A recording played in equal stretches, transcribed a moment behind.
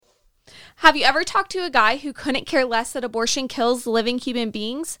Have you ever talked to a guy who couldn't care less that abortion kills living human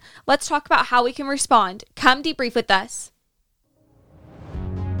beings? Let's talk about how we can respond. Come debrief with us.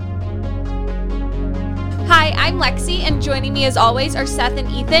 Hi, I'm Lexi, and joining me as always are Seth and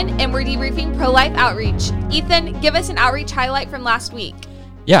Ethan, and we're debriefing pro-life outreach. Ethan, give us an outreach highlight from last week.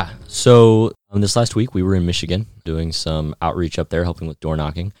 Yeah, so this last week we were in Michigan doing some outreach up there, helping with door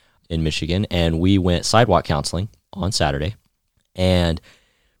knocking in Michigan, and we went sidewalk counseling on Saturday, and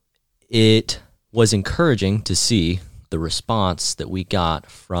it was encouraging to see the response that we got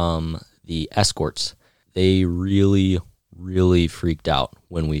from the escorts. They really freaked out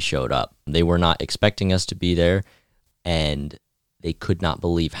when we showed up. They were not expecting us to be there, and they could not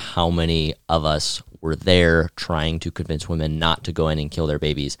believe how many of us were there trying to convince women not to go in and kill their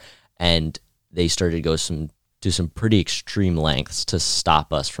babies. And they started to go to some pretty extreme lengths to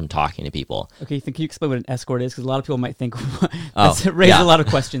stop us from talking to people. Okay, can you explain what an escort is? Because a lot of people might think that's raised a lot of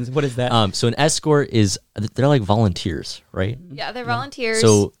questions. What is that? So an escort they're like volunteers, right? Yeah, they're volunteers.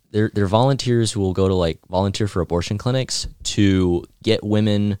 So they're volunteers who will go to volunteer for abortion clinics to get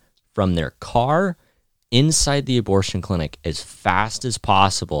women from their car inside the abortion clinic as fast as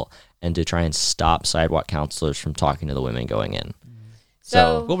possible and to try and stop sidewalk counselors from talking to the women going in.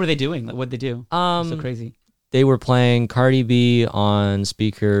 So what were they doing? What did they do? So crazy. They were playing Cardi B on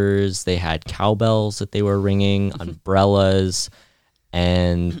speakers. They had cowbells that they were ringing, umbrellas,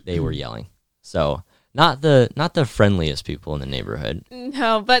 and they were yelling. So not the friendliest people in the neighborhood.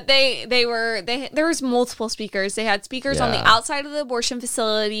 No, but there was multiple speakers. They had speakers on the outside of the abortion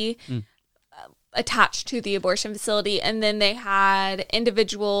facility, attached to the abortion facility, and then they had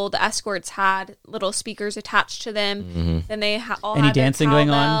the escorts had little speakers attached to them. Mm-hmm. Then they all Any had their dancing going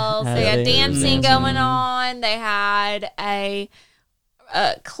on? They had dancing going on. They had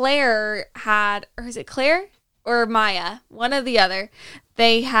Claire had, or is it Claire or Maya? One or the other.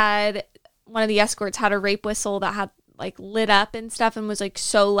 They had, one of the escorts had a rape whistle that had lit up and stuff and was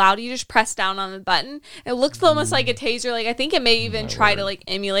so loud. You just press down on the button. It looks almost like a taser. I think it may even try to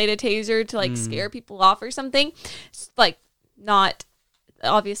emulate a taser to scare people off or something. It's, not,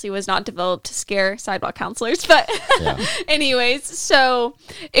 obviously was not developed to scare sidewalk counselors, but anyways, so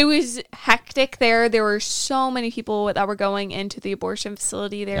it was hectic there. There were so many people that were going into the abortion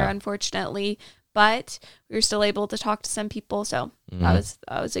facility there, unfortunately, but we were still able to talk to some people. So that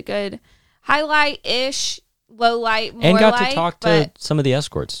was a good highlight-ish. Low light, more and got light, to talk to some of the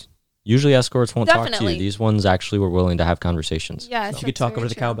escorts. Usually escorts won't talk to you. These ones actually were willing to have conversations. Yes, you could talk over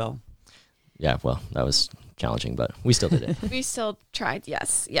the cowbell. Yeah, well, that was challenging, but we still did it. We still tried,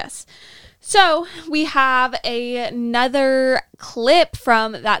 yes. So we have another clip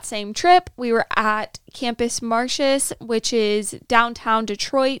from that same trip. We were at Campus Martius, which is downtown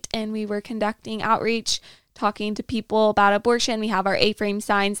Detroit, and we were conducting outreach, talking to people about abortion. We have our A-frame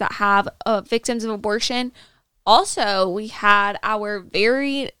signs that have victims of abortion. Also, we had our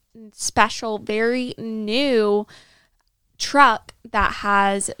very special, very new truck that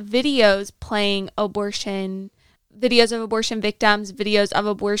has videos playing videos of abortion victims, videos of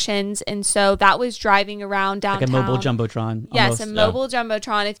abortions. And so that was driving around downtown. Like a mobile Jumbotron. Yes, a mobile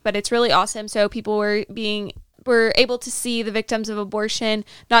Jumbotron, but it's really awesome. So people were able to see the victims of abortion,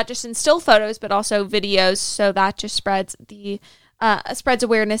 not just in still photos, but also videos. So that just spreads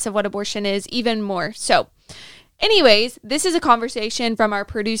awareness of what abortion is even more. So anyways, this is a conversation from our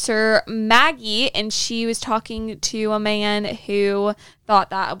producer, Maggie, and she was talking to a man who thought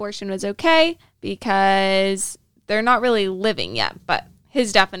that abortion was okay because they're not really living yet, but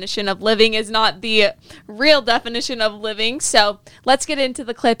his definition of living is not the real definition of living. So let's get into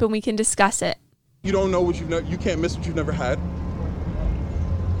the clip and we can discuss it. You don't know you can't miss what you've never had.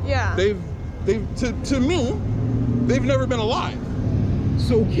 Yeah. To me, they've never been alive.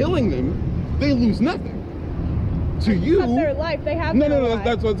 So killing them, they lose nothing. To you, that's their life. They have no, life.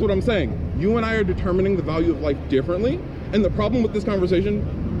 That's what I'm saying. You and I are determining the value of life differently. And the problem with this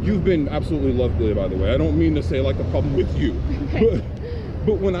conversation, you've been absolutely lovely, by the way. I don't mean to say the problem with you. Okay.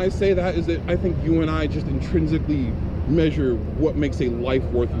 But when I say that is that I think you and I just intrinsically measure what makes a life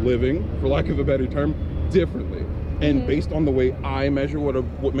worth living, for lack of a better term, differently. And based on the way I measure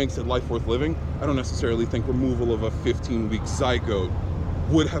what makes a life worth living, I don't necessarily think removal of a 15-week zygote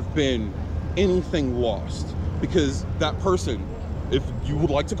would have been anything lost. Because that person, if you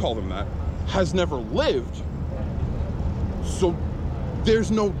would like to call them that, has never lived. So there's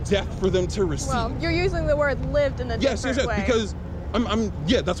no death for them to receive. Well, you're using the word lived in a different way. Because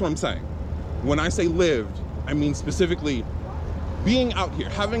that's what I'm saying. When I say lived, I mean specifically being out here,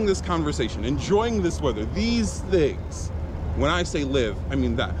 having this conversation, enjoying this weather, these things. When I say live, I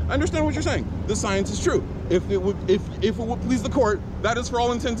mean that. I understand what you're saying. The science is true. If it would please the court, that is for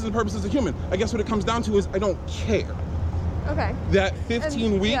all intents and purposes a human. I guess what it comes down to is I don't care. Okay. That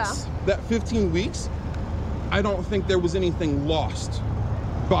 15 weeks, I don't think there was anything lost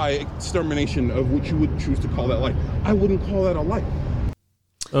by extermination of what you would choose to call that life. I wouldn't call that a life.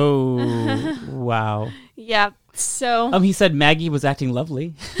 Oh, wow. Yeah. So He said Maggie was acting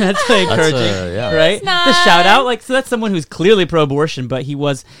lovely. That's really encouraging, right? Nice. The shout out, like, so that's someone who's clearly pro-abortion, but he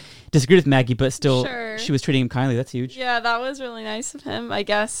was disagreed with Maggie, but still, Sure. she was treating him kindly. That's huge. yeah, that was really nice of him, I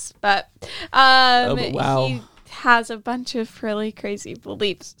guess. But but wow. he has a bunch of really crazy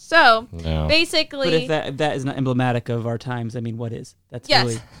beliefs. So No. basically, But if that is not emblematic of our times, I mean, what is? That's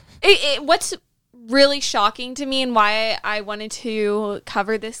yes. really... What's really shocking to me and why I wanted to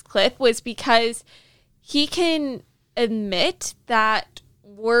cover this clip was because he can admit that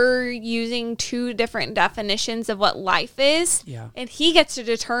we're using two different definitions of what life is. Yeah. And he gets to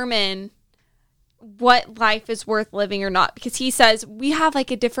determine what life is worth living or not, because he says we have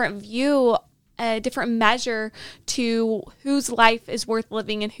like a different view, a different measure to whose life is worth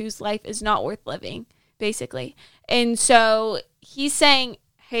living and whose life is not worth living, basically. And so he's saying,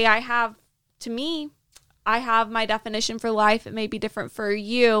 hey, I have my definition for life. It may be different for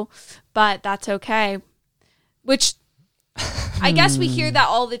you, but that's okay. Which I guess we hear that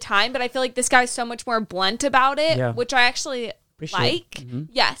all the time, but I feel like this guy's so much more blunt about it, which I actually like. Mm-hmm.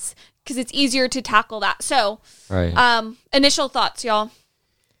 Yes, because it's easier to tackle that. So, initial thoughts, y'all.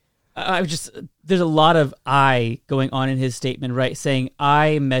 There's a lot of I going on in his statement, right? Saying,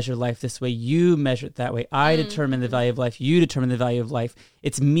 I measure life this way, you measure it that way. I determine the value of life, you determine the value of life.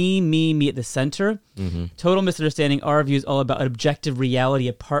 It's me at the center. Mm-hmm. Total misunderstanding. Our view is all about an objective reality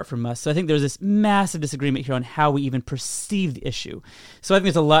apart from us. So I think there's this massive disagreement here on how we even perceive the issue. So I think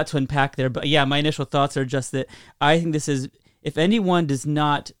there's a lot to unpack there. But yeah, my initial thoughts are just that I think this is, if anyone does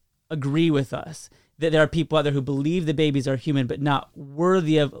not agree with us, that there are people out there who believe the babies are human but not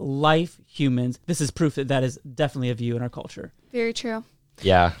worthy of life humans, this is proof that that is definitely a view in our culture. Very true.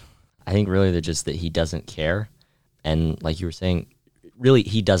 Yeah. I think really that he doesn't care. And like you were saying, really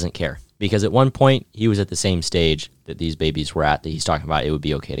he doesn't care. Because at one point he was at the same stage that these babies were at, that he's talking about it would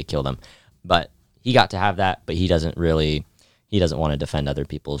be okay to kill them. But he got to have that, but he doesn't want to defend other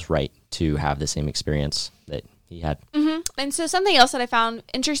people's right to have the same experience that he had. Mm-hmm. And so something else that I found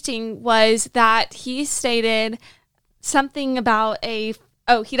interesting was that he stated something about he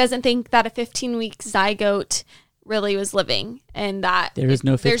doesn't think that a 15-week zygote really was living, and that there is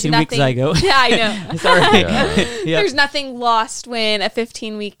no 15-week zygote. Yeah, I know. Sorry. Yeah. There's nothing lost when a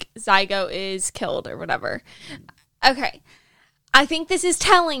 15-week zygote is killed or whatever. Okay. I think this is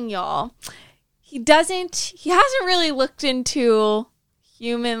telling y'all he hasn't really looked into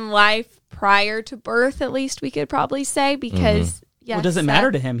human life prior to birth, at least we could probably say, because yes, it doesn't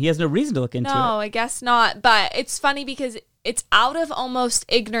matter to him. He has no reason to look into it. No, I guess not. But it's funny because it's out of almost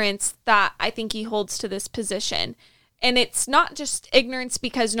ignorance that I think he holds to this position. And it's not just ignorance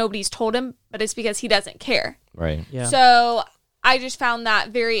because nobody's told him, but it's because he doesn't care. Right. Yeah. So I just found that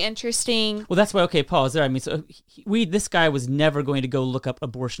very interesting. Well, that's why, okay, pause there. I mean, so this guy was never going to go look up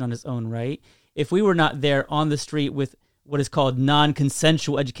abortion on his own, right? If we were not there on the street with what is called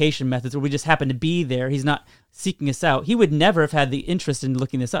non-consensual education methods, where we just happen to be there, he's not seeking us out, he would never have had the interest in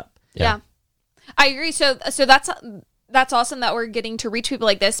looking this up. Yeah. I agree. So that's awesome that we're getting to reach people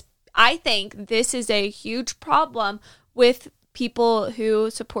like this. I think this is a huge problem with people who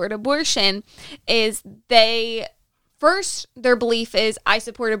support abortion, is their belief is, I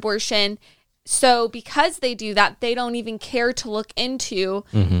support abortion. So because they do that, they don't even care to look into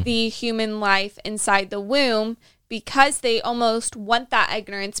the human life inside the womb, because they almost want that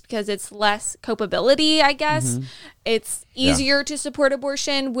ignorance because it's less culpability, I guess. It's easier to support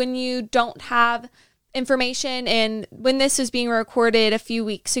abortion when you don't have information. And when this is being recorded a few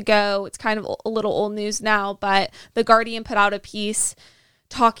weeks ago, it's kind of a little old news now, but The Guardian put out a piece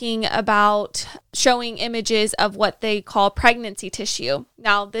talking about showing images of what they call pregnancy tissue.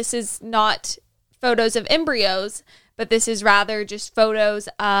 Now, this is not photos of embryos, but this is rather just photos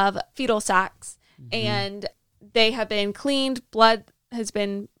of fetal sacs. And they have been cleaned, blood has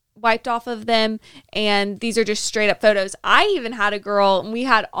been wiped off of them, and these are just straight up photos. I even had a girl, and we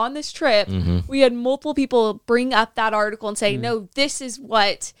had on this trip, we had multiple people bring up that article and say, no, this is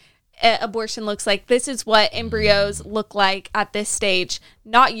what abortion looks like. This is what embryos look like at this stage,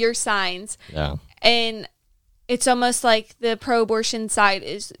 not your signs. Yeah. And it's almost like the pro-abortion side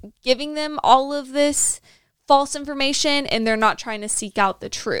is giving them all of this false information, and they're not trying to seek out the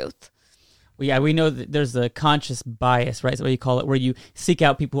truth. Yeah, we know that there's a conscious bias, right? Is what you call it, where you seek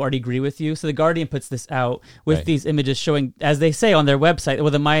out people who already agree with you. So The Guardian puts this out with these images showing, as they say on their website, or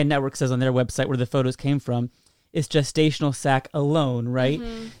the Maya Network says on their website where the photos came from, it's gestational sac alone, right?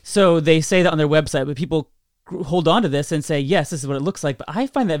 So they say that on their website, but people hold on to this and say, yes, this is what it looks like. But I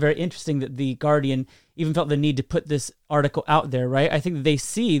find that very interesting that The Guardian even felt the need to put this article out there, right? I think that they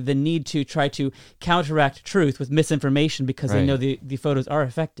see the need to try to counteract truth with misinformation because they know the photos are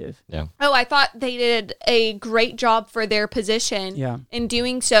effective. Yeah. Oh, I thought they did a great job for their position in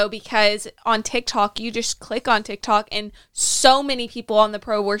doing so, because on TikTok, you just click on TikTok and so many people on the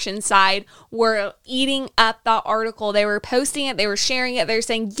pro-abortion side were eating up that article. They were posting it. They were sharing it. They're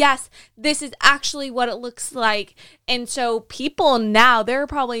saying, yes, this is actually what it looks like. And so people now, there are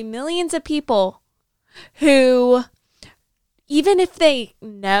probably millions of people who, even if they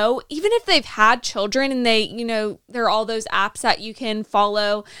know, even if they've had children and they, you know, there are all those apps that you can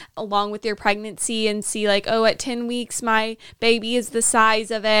follow along with your pregnancy and see like, oh, at 10 weeks, my baby is the size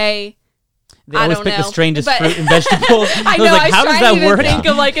of a, They always pick the strangest but- fruit and vegetable. I know, like, how does that work? Think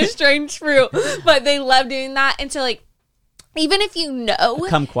of like a strange fruit, but they love doing that. And so like, even if you know,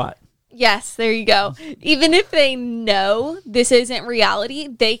 Kumquat. yes, there you go. Even if they know this isn't reality,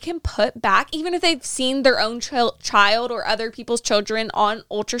 they can put back, even if they've seen their own child or other people's children on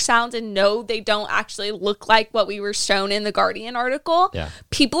ultrasounds and know they don't actually look like what we were shown in the Guardian article. Yeah.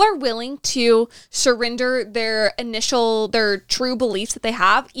 People are willing to surrender their true beliefs that they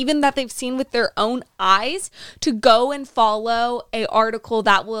have, even that they've seen with their own eyes, to go and follow a article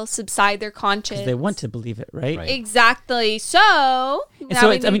that will subside their conscience. They want to believe it, right? Exactly. So now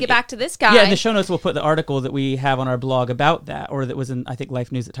we need to get back to this guy. Yeah, in the show notes, we'll put the article that we have on our blog about that, or that was in, I think,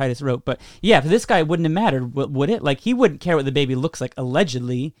 Life News that Titus wrote. But yeah, for this guy, it wouldn't have mattered, would it? Like, he wouldn't care what the baby looks like,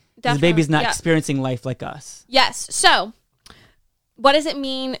 allegedly. The baby's not experiencing life like us. Yes. So, what does it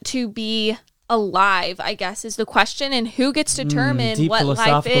mean to be alive, I guess, is the question, and who gets to determine deep what life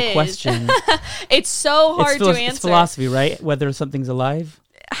philosophical is? question. It's so hard to answer. It's philosophy, right? Whether something's alive?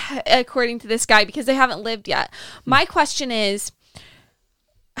 According to this guy, because they haven't lived yet. My question is,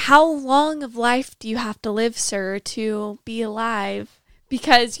 how long of life do you have to live, sir, to be alive?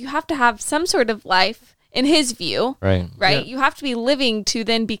 Because you have to have some sort of life, in his view. Right? Yeah. You have to be living to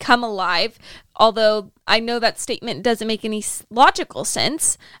then become alive. Although I know that statement doesn't make any logical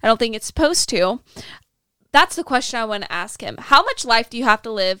sense. I don't think it's supposed to. That's the question I want to ask him. How much life do you have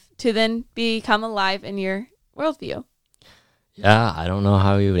to live to then become alive in your worldview? Yeah, I don't know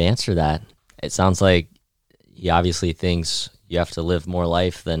how he would answer that. It sounds like he obviously thinks you have to live more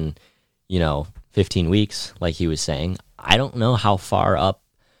life than, 15 weeks, like he was saying. I don't know how far up,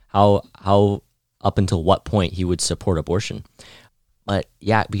 how up until what point he would support abortion. But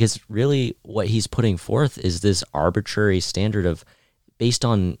yeah, because really what he's putting forth is this arbitrary standard of based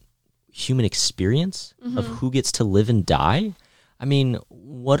on human experience of who gets to live and die. I mean,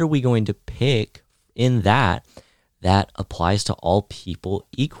 what are we going to pick in that applies to all people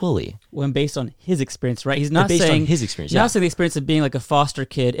equally? When based on his experience, right? He's not based saying on his experience. He's not saying the experience of being like a foster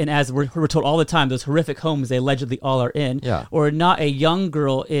kid, and as we're told all the time, those horrific homes they allegedly all are in. Yeah. Or not a young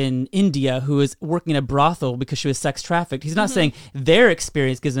girl in India who is working in a brothel because she was sex trafficked. He's not saying their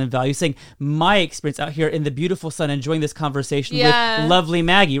experience gives them value. He's saying my experience out here in the beautiful sun, enjoying this conversation with lovely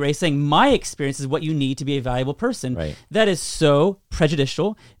Maggie. Right? He's saying my experience is what you need to be a valuable person. Right. That is so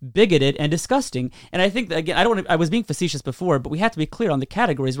prejudicial, bigoted, and disgusting. And I think that, again, I was being facetious before, but we have to be clear on the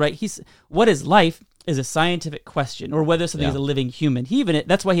categories, right? What is life is a scientific question, or whether something is a living human.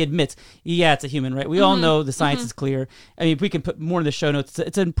 That's why he admits, it's a human, right? We all know the science is clear. I mean, if we can put more in the show notes,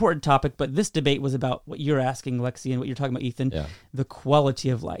 it's an important topic, but this debate was about what you're asking, Lexi, and what you're talking about, Ethan, the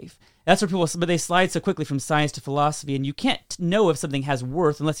quality of life. That's where but they slide so quickly from science to philosophy, and you can't know if something has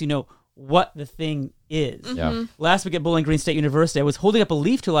worth unless you know what the thing is. Last week at Bowling Green State University, I was holding up a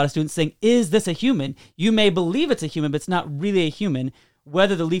leaf to a lot of students saying, is this a human? You may believe it's a human, but it's not really a human.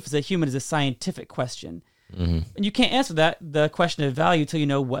 Whether the leaf is a human is a scientific question. And you can't answer the question of value till you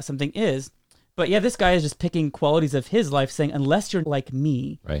know what something is. But yeah, this guy is just picking qualities of his life, saying, unless you're like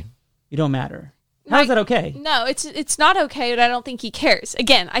me, right, you don't matter. How is that okay? No, it's not okay, but I don't think he cares.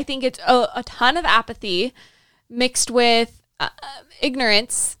 Again, I think it's a ton of apathy mixed with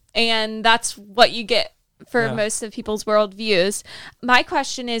ignorance, and that's what you get for most of people's worldviews. My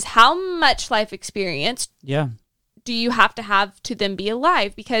question is, how much life experience do you have to then be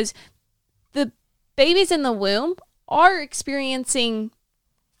alive? Because the babies in the womb are experiencing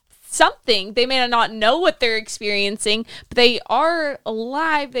something. They may not know what they're experiencing, but they are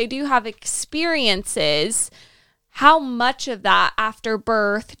alive. They do have experiences. How much of that after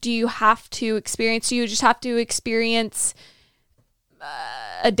birth do you have to experience? Do you just have to experience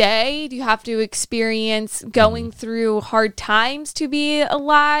a day? Do you have to experience going through hard times to be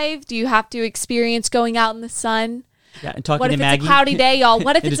alive? Do you have to experience going out in the sun? Yeah, and talking What to if Maggie. it's a cloudy day, y'all?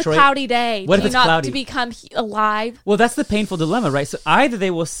 What if in it's Detroit? a cloudy day? What if Do you it's not cloudy? to become alive? Well, that's the painful dilemma, right? So either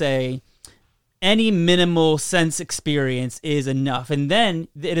they will say any minimal sense experience is enough, and then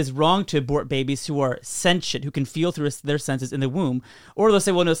it is wrong to abort babies who are sentient, who can feel through their senses in the womb. Or they'll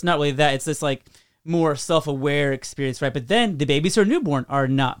say, well, no, it's not really that. It's this like more self-aware experience, right? But then the babies who are newborn are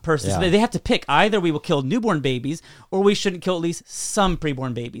not persons. Yeah. So they have to pick. Either we will kill newborn babies, or we shouldn't kill at least some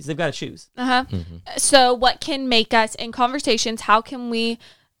preborn babies. They've got to choose. So what can make us in conversations, how can we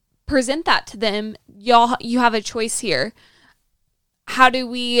present that to them? Y'all, you have a choice here. How do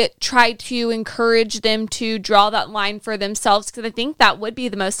we try to encourage them to draw that line for themselves? Because I think that would be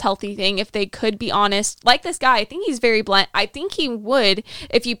the most healthy thing if they could be honest. Like this guy, I think he's very blunt. I think he would,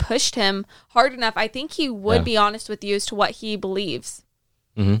 if you pushed him hard enough, I think he would be honest with you as to what he believes.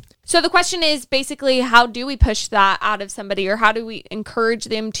 So the question is basically, how do we push that out of somebody, or how do we encourage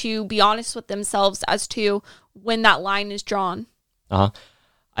them to be honest with themselves as to when that line is drawn?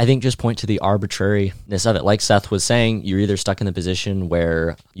 I think just point to the arbitrariness of it. Like Seth was saying, you're either stuck in the position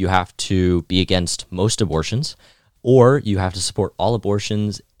where you have to be against most abortions, or you have to support all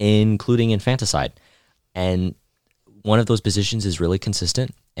abortions, including infanticide. And one of those positions is really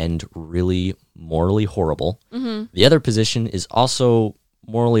consistent and really morally horrible. The other position is also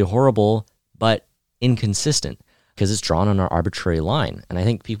morally horrible, but inconsistent, because it's drawn on an arbitrary line. And I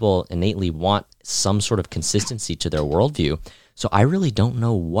think people innately want some sort of consistency to their worldview. So I really don't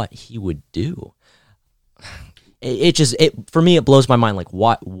know what he would do. It for me, it blows my mind. Like,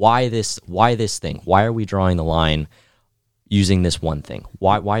 why this thing? Why are we drawing the line using this one thing?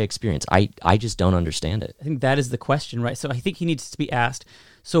 Why experience? I just don't understand it. I think that is the question, right? So I think he needs to be asked,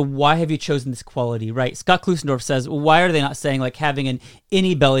 so why have you chosen this quality, right? Scott Klusendorf says, well, why are they not saying like having an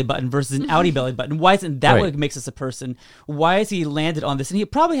innie belly button versus an outie belly button? Why isn't that what makes us a person? Why has he landed on this? And he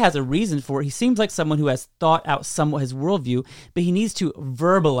probably has a reason for it. He seems like someone who has thought out somewhat his worldview, but he needs to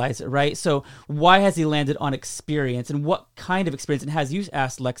verbalize it, right? So why has he landed on experience, and what kind of experience? And has you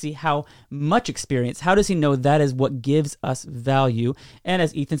asked Lexi, how much experience? How does he know that is what gives us value? And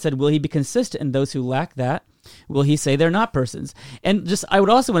as Ethan said, will he be consistent in those who lack that? Will he say they're not persons? And just, I would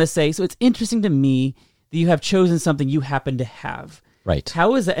also want to say, so it's interesting to me that you have chosen something you happen to have. Right.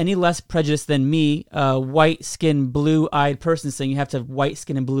 How is that any less prejudiced than me, a white-skinned, blue-eyed person, saying you have to have white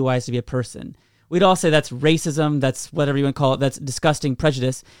skin and blue eyes to be a person? We'd all say that's racism, that's whatever you want to call it, that's disgusting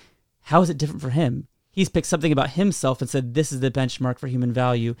prejudice. How is it different for him? He's picked something about himself and said, this is the benchmark for human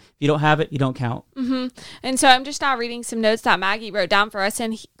value. If you don't have it, you don't count. And so I'm just now reading some notes that Maggie wrote down for us.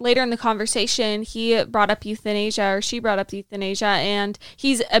 And later in the conversation, he brought up euthanasia, or she brought up euthanasia, and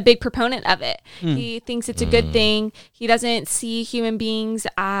he's a big proponent of it. He thinks it's a good thing. He doesn't see human beings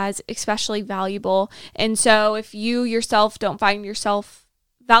as especially valuable. And so if you yourself don't find yourself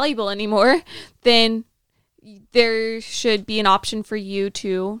valuable anymore, then there should be an option for you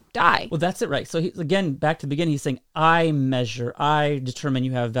to die. Well, that's it, right? So, again, back to the beginning, he's saying, I measure, I determine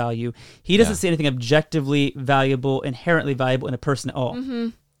you have value. He doesn't see anything objectively valuable, inherently valuable in a person at all.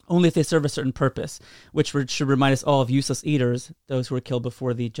 Only if they serve a certain purpose, which should remind us all of useless eaters, those who were killed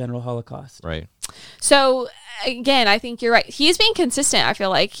before the general Holocaust. Right. So, again, I think you're right. He is being consistent, I feel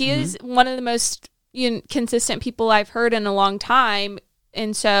like. He is one of the most consistent people I've heard in a long time.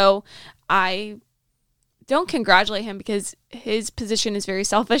 And so I don't congratulate him, because his position is very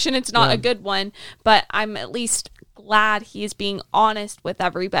selfish and it's not a good one, but I'm at least glad he is being honest with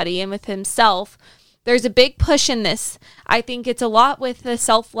everybody and with himself. There's a big push in this. I think it's a lot with the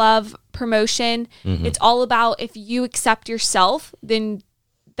self-love promotion. It's all about, if you accept yourself, then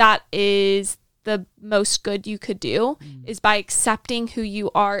that is the most good you could do, is by accepting who you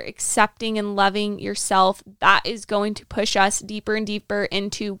are, accepting and loving yourself. That is going to push us deeper and deeper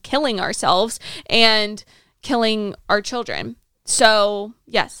into killing ourselves and killing our children. So,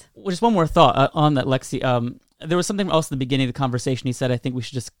 yes. Well, just one more thought on that, Lexi. There was something else in the beginning of the conversation he said I think we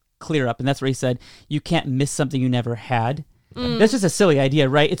should just clear up, and that's where he said, you can't miss something you never had. That's just a silly idea,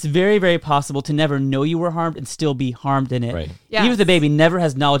 right? It's very, very possible to never know you were harmed and still be harmed in it. Right. Yes. Even if the baby never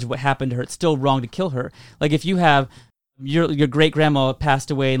has knowledge of what happened to her, it's still wrong to kill her. Like if you have your great-grandma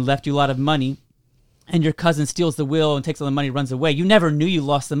passed away and left you a lot of money, and your cousin steals the will and takes all the money, runs away, you never knew you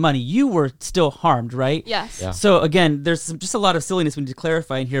lost the money. You were still harmed, right? Yes. Yeah. So again, there's just a lot of silliness we need to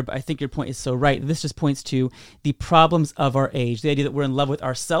clarify in here, but I think your point is so right. This just points to the problems of our age, the idea that we're in love with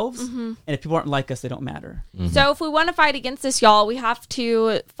ourselves, and if people aren't like us, they don't matter. So if we want to fight against this, y'all, we have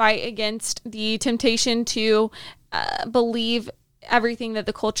to fight against the temptation to believe everything that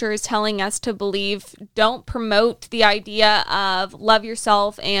the culture is telling us to believe. Don't promote the idea of love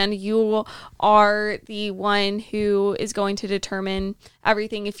yourself and you are the one who is going to determine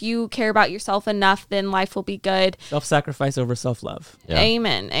everything. If you care about yourself enough, then life will be good. Self-sacrifice over self-love. Yeah.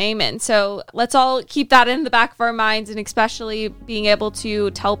 Amen. So let's all keep that in the back of our minds, and especially being able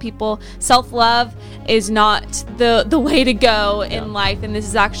to tell people self-love is not the way to go in life. And this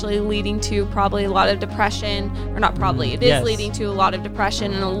is actually leading to probably a lot of depression, or not probably, it is leading to a lot of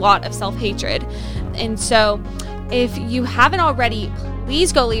depression and a lot of self-hatred. And so if you haven't already,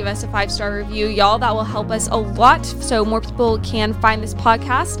 please go leave us a 5-star review, y'all. That will help us a lot so more people can find this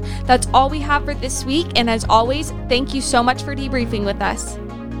podcast. That's all we have for this week. And as always, thank you so much for debriefing with us.